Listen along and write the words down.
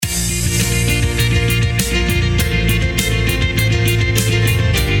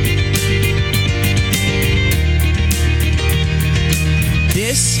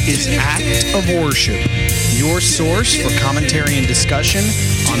of Worship, your source for commentary and discussion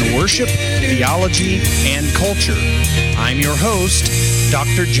on worship, theology, and culture. I'm your host,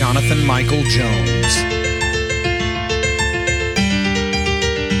 Dr. Jonathan Michael Jones.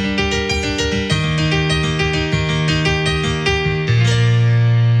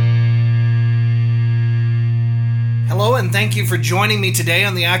 Hello, and thank you for joining me today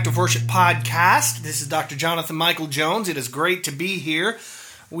on the Act of Worship podcast. This is Dr. Jonathan Michael Jones. It is great to be here.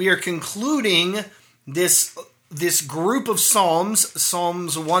 We are concluding this group of Psalms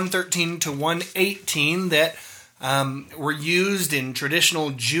 113 to 118, that were used in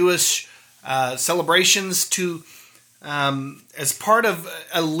traditional Jewish celebrations as part of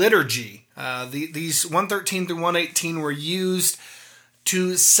a liturgy. These 113 through 118 were used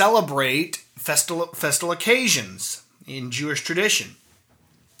to celebrate festal occasions in Jewish tradition.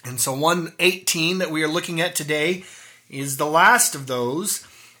 And so 118 that we are looking at today is the last of those.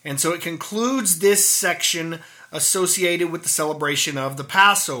 And so it concludes this section associated with the celebration of the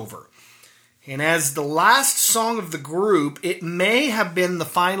Passover. And as the last song of the group, it may have been the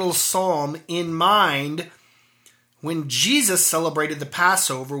final psalm in mind when Jesus celebrated the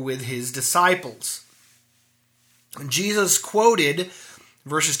Passover with his disciples. Jesus quoted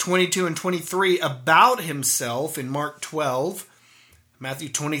verses 22 and 23 about himself in Mark 12, Matthew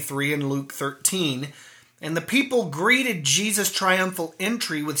 23, and Luke 13. And the people greeted Jesus' triumphal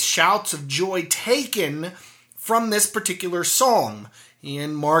entry with shouts of joy taken from this particular psalm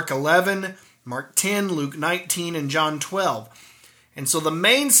in Mark 11, Mark 10, Luke 19, and John 12. And so the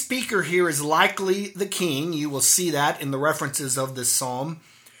main speaker here is likely the king. You will see that in the references of this psalm.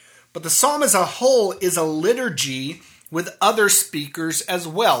 But the psalm as a whole is a liturgy with other speakers as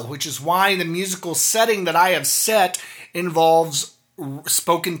well, which is why the musical setting that I have set involves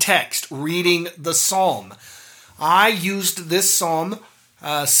spoken text, reading the psalm. I used this psalm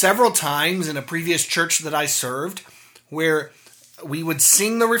several times in a previous church that I served, where we would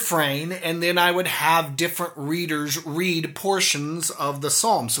sing the refrain and then I would have different readers read portions of the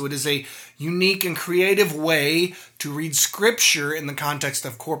psalm. So it is a unique and creative way to read scripture in the context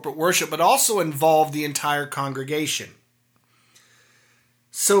of corporate worship, but also involve the entire congregation.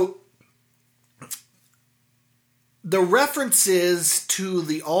 So the references to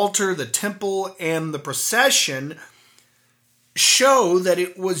the altar, the temple, and the procession show that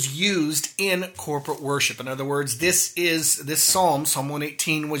it was used in corporate worship. In other words, this psalm, Psalm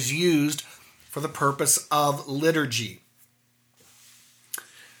 118, was used for the purpose of liturgy.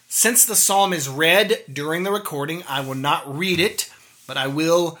 Since the psalm is read during the recording, I will not read it, but I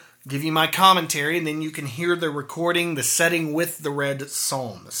will give you my commentary, and then you can hear the recording, the setting with the read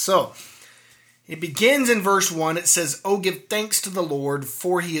psalm. So, it begins in verse 1. It says, "Oh, give thanks to the Lord,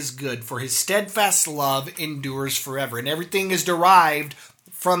 for he is good, for his steadfast love endures forever." And everything is derived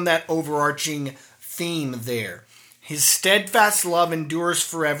from that overarching theme there. His steadfast love endures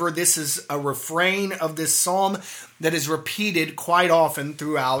forever. This is a refrain of this psalm that is repeated quite often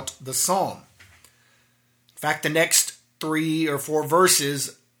throughout the psalm. In fact, the next 3 or 4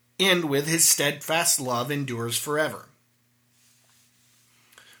 verses end with "his steadfast love endures forever."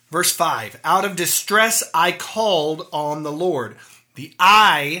 Verse 5, "Out of distress I called on the Lord." The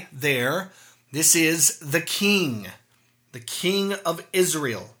I there, this is the king of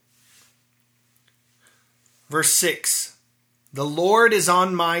Israel. Verse 6, "The Lord is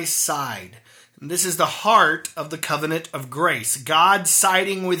on my side." And this is the heart of the covenant of grace, God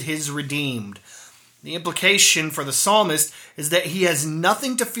siding with his redeemed. The implication for the psalmist is that he has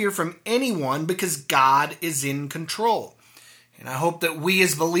nothing to fear from anyone because God is in control. And I hope that we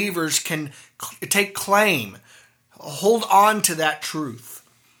as believers can take claim, hold on to that truth.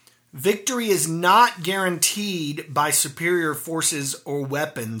 Victory is not guaranteed by superior forces or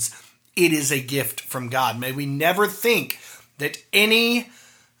weapons. It is a gift from God. May we never think that anything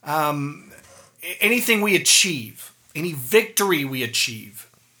we achieve, any victory we achieve,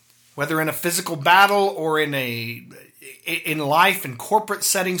 whether in a physical battle or in life, in corporate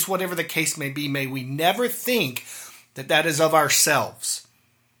settings, whatever the case may be, may we never think that is of ourselves.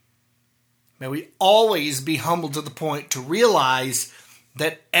 May we always be humble to the point to realize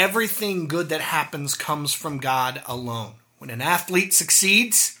that everything good that happens comes from God alone. When an athlete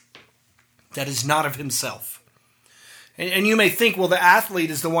succeeds, that is not of himself. And you may think, well, the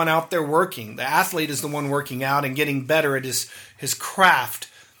athlete is the one out there working. The athlete is the one working out and getting better at his craft.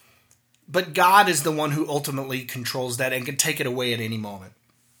 But God is the one who ultimately controls that and can take it away at any moment.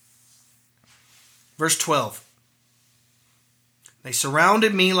 Verse 12. "They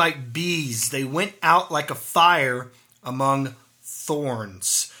surrounded me like bees. They went out like a fire among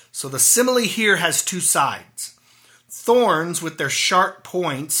thorns." So the simile here has two sides. Thorns with their sharp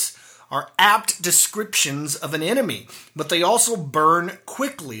points are apt descriptions of an enemy, but they also burn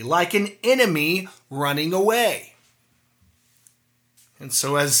quickly, like an enemy running away. And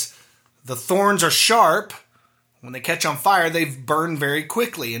so as the thorns are sharp, when they catch on fire, they burn very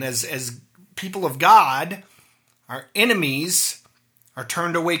quickly. And as people of God, our enemies are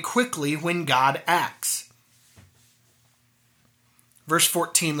turned away quickly when God acts. Verse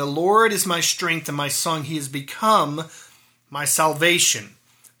 14, the Lord is my strength and my song. He has become my salvation.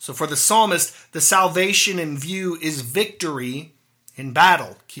 So for the psalmist, the salvation in view is victory in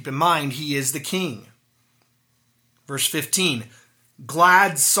battle. Keep in mind, he is the king. Verse 15,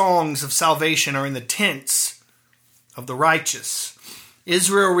 glad songs of salvation are in the tents of the righteous.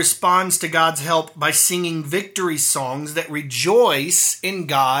 Israel responds to God's help by singing victory songs that rejoice in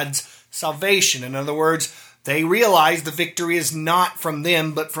God's salvation. In other words, they realize the victory is not from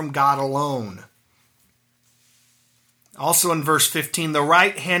them, but from God alone. Also in verse 15, the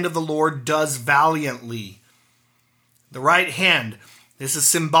right hand of the Lord does valiantly. The right hand, this is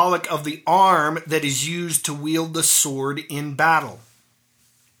symbolic of the arm that is used to wield the sword in battle.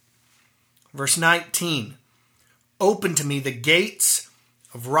 Verse 19, open to me the gates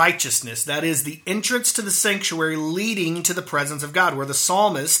of righteousness. That is the entrance to the sanctuary leading to the presence of God, where the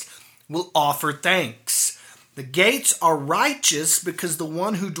psalmist will offer thanks. The gates are righteous because the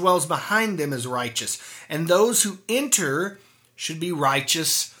one who dwells behind them is righteous, and those who enter should be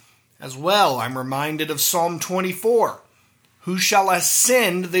righteous as well. I'm reminded of Psalm 24. Who shall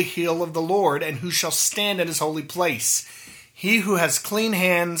ascend the hill of the Lord, and who shall stand at his holy place? He who has clean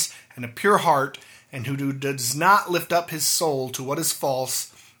hands and a pure heart, and who does not lift up his soul to what is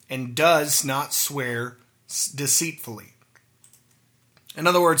false, and does not swear deceitfully. In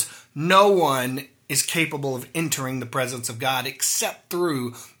other words, no one is capable of entering the presence of God except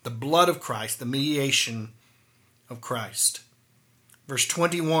through the blood of Christ, the mediation of Christ. Verse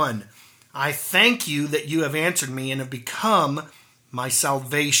 21, I thank you that you have answered me and have become my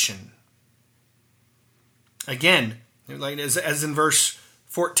salvation. Again, like as in verse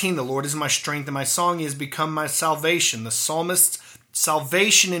 14, the Lord is my strength and my song. He has become my salvation. The psalmist's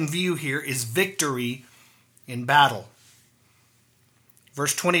salvation in view here is victory in battle.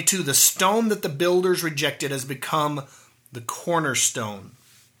 Verse 22, the stone that the builders rejected has become the cornerstone.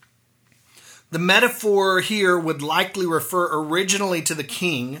 The metaphor here would likely refer originally to the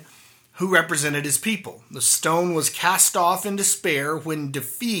king who represented his people. The stone was cast off in despair when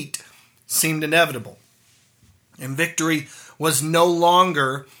defeat seemed inevitable, and victory was no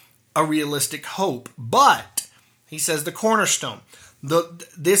longer a realistic hope. But, he says, the cornerstone,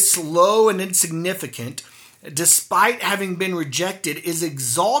 this low and insignificant, despite having been rejected, is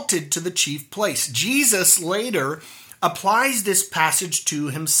exalted to the chief place. Jesus later applies this passage to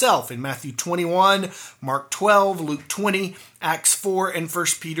himself in Matthew 21, Mark 12, Luke 20, Acts 4, and 1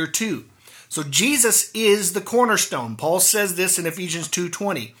 Peter 2. So Jesus is the cornerstone. Paul says this in Ephesians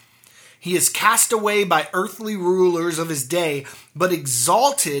 2:20. He is cast away by earthly rulers of his day, but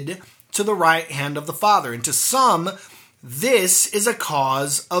exalted to the right hand of the Father. And to some, this is a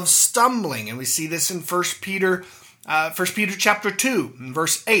cause of stumbling. And we see this in 1 Peter chapter 2,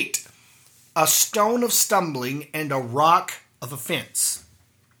 verse 8. A stone of stumbling and a rock of offense.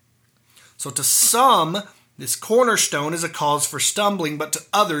 So to some, this cornerstone is a cause for stumbling, but to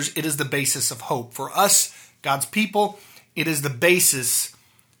others, it is the basis of hope. For us, God's people, it is the basis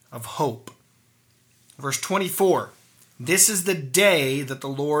of hope. Verse 24, this is the day that the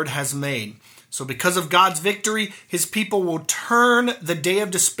Lord has made. So because of God's victory, his people will turn the day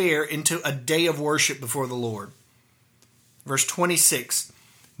of despair into a day of worship before the Lord. Verse 26,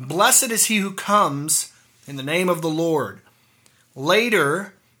 blessed is he who comes in the name of the Lord.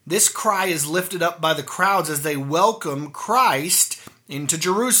 Later, this cry is lifted up by the crowds as they welcome Christ into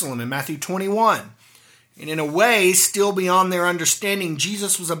Jerusalem in Matthew 21. And in a way, still beyond their understanding,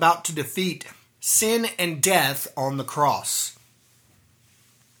 Jesus was about to defeat sin and death on the cross.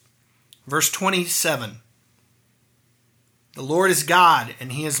 Verse 27, the Lord is God,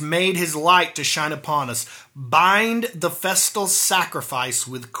 and he has made his light to shine upon us. Bind the festal sacrifice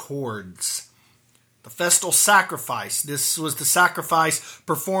with cords. The festal sacrifice, this was the sacrifice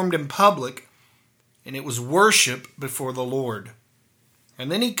performed in public, and it was worship before the Lord.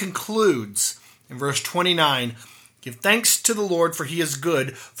 And then he concludes in verse 29, give thanks to the Lord, for he is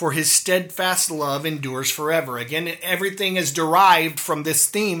good, for his steadfast love endures forever. Again, everything is derived from this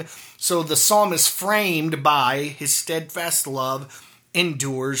theme, so the psalm is framed by his steadfast love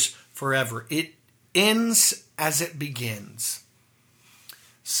endures forever. It ends as it begins.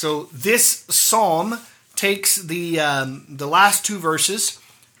 So this psalm takes the last two verses,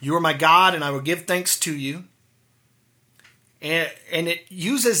 you are my God, and I will give thanks to you, And it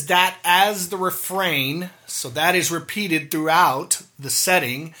uses that as the refrain, so that is repeated throughout the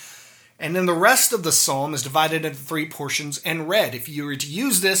setting. And then the rest of the psalm is divided into 3 portions and read. If you were to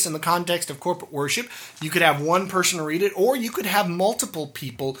use this in the context of corporate worship, you could have one person read it, or you could have multiple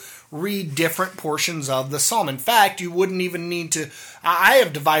people read different portions of the psalm. In fact, you wouldn't even need to... I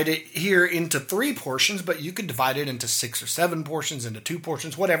have divided it here into 3 portions, but you could divide it into 6 or 7 portions, into 2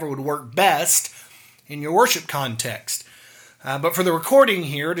 portions, whatever would work best in your worship context. But for the recording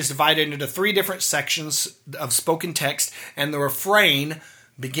here, it is divided into 3 different sections of spoken text, and the refrain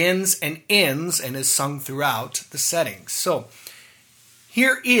begins and ends and is sung throughout the settings. So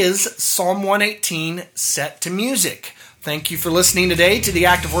here is Psalm 118 set to music. Thank you for listening today to the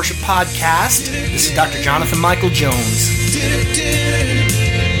Act of Worship podcast. This is Dr. Jonathan Michael Jones.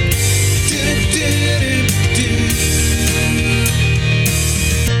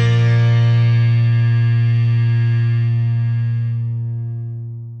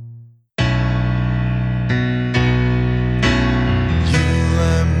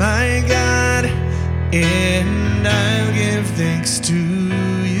 And I'll give thanks to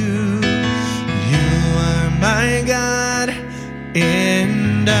you. You are my God,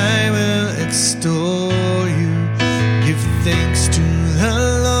 and I will extol you. Give thanks to the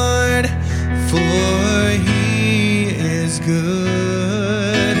Lord, for he is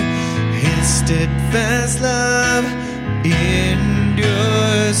good. His steadfast love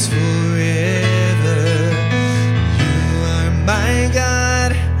endures forever. You are my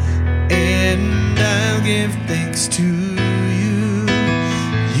God, and I'll give thanks to you.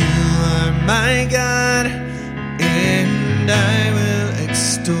 You are my God, and I will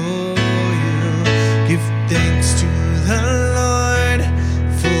extol you. Give thanks to the Lord,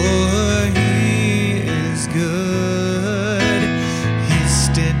 for he is good. His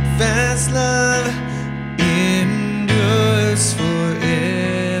steadfast love endures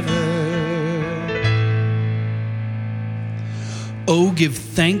forever. Oh, give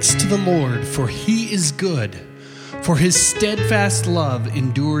thanks to the Lord, for he is good, for his steadfast love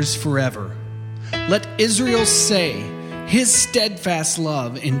endures forever. Let Israel say, his steadfast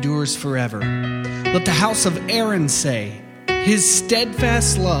love endures forever. Let the house of Aaron say, his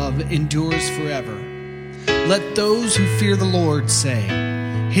steadfast love endures forever. Let those who fear the Lord say,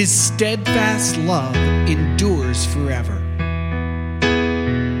 his steadfast love endures forever.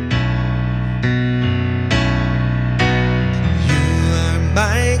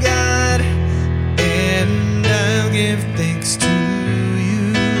 My God, and I'll give thanks to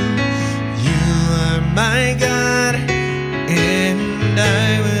you. You are my God, and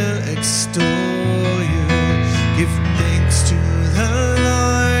I will extol you. Give thanks to the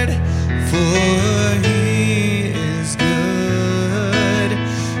Lord, for he is good.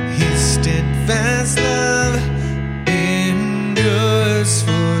 His steadfast love endures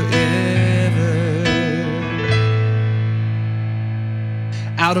forever.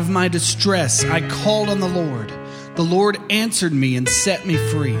 Out of my distress, I called on the Lord. The Lord answered me and set me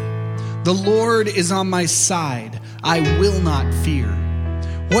free. The Lord is on my side. I will not fear.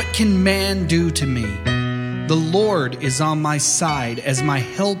 What can man do to me? The Lord is on my side as my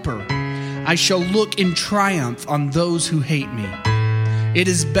helper. I shall look in triumph on those who hate me. It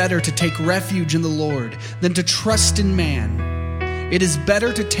is better to take refuge in the Lord than to trust in man. It is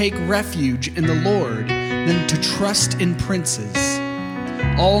better to take refuge in the Lord than to trust in princes.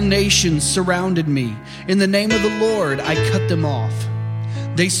 All nations surrounded me. In the name of the Lord, I cut them off.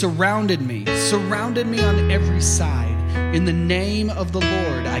 They surrounded me on every side. In the name of the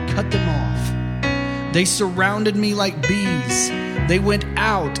Lord, I cut them off. They surrounded me like bees. They went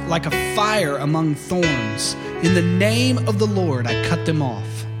out like a fire among thorns. In the name of the Lord, I cut them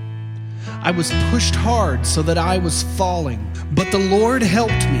off. I was pushed hard so that I was falling, but the Lord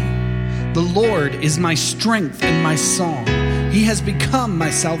helped me. The Lord is my strength and my song. He has become my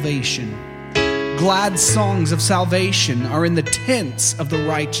salvation. Glad songs of salvation are in the tents of the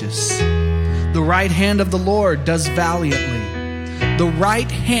righteous. The right hand of the Lord does valiantly. The right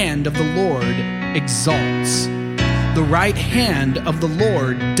hand of the Lord exalts. The right hand of the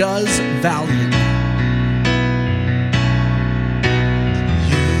Lord does valiantly.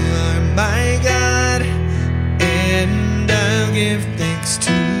 You are my God, and I'll give thanks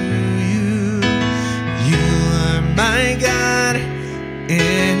to you. You are my God,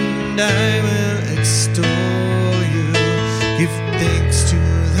 and I will extol you. Give thanks to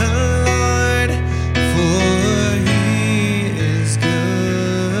the Lord, for he is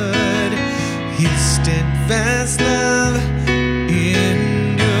good. His steadfast love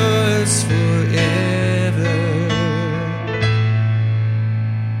endures forever.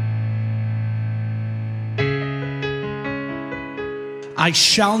 I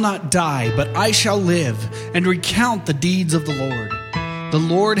shall not die, but I shall live and recount the deeds of the Lord. The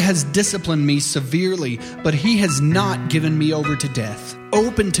Lord has disciplined me severely, but he has not given me over to death.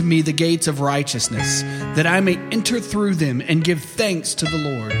 Open to me the gates of righteousness, that I may enter through them and give thanks to the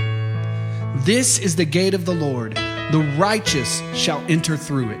Lord. This is the gate of the Lord. The righteous shall enter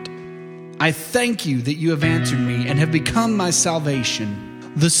through it. I thank you that you have answered me and have become my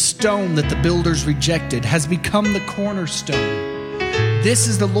salvation. The stone that the builders rejected has become the cornerstone. This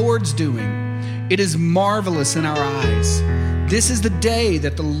is the Lord's doing. It is marvelous in our eyes. This is the day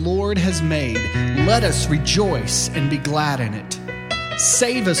that the Lord has made. Let us rejoice and be glad in it.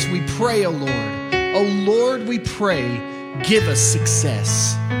 Save us, we pray, O Lord. O Lord, we pray, give us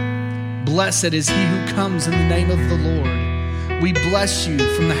success. Blessed is he who comes in the name of the Lord. We bless you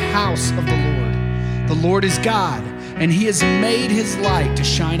from the house of the Lord. The Lord is God, and he has made his light to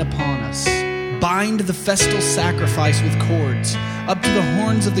shine upon us. Bind the festal sacrifice with cords up to the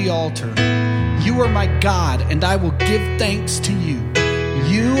horns of the altar. You are my God, and I will give thanks to you.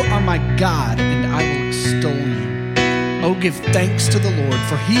 You are my God, and I will extol you. Oh, give thanks to the Lord,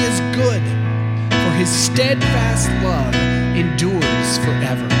 for he is good, for his steadfast love endures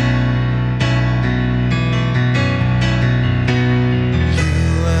forever.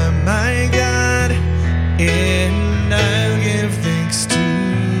 You are my God, and I'll give thanks to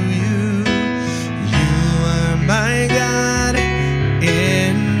you. You are my God,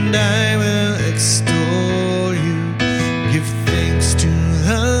 and I will extol you. Give thanks to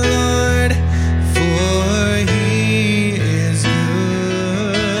the Lord, for he is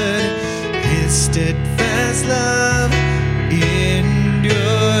good. His steadfast love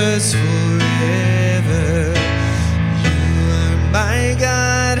endures forever. You are my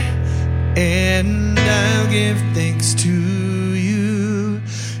God, and I'll give thanks to you.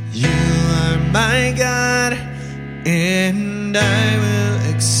 You are my God, and I will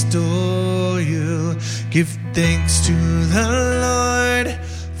extol you. Give thanks to the Lord,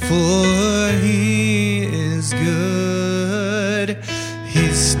 for he is good.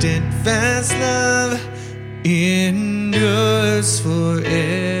 His steadfast love endures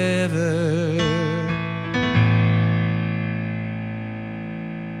forever.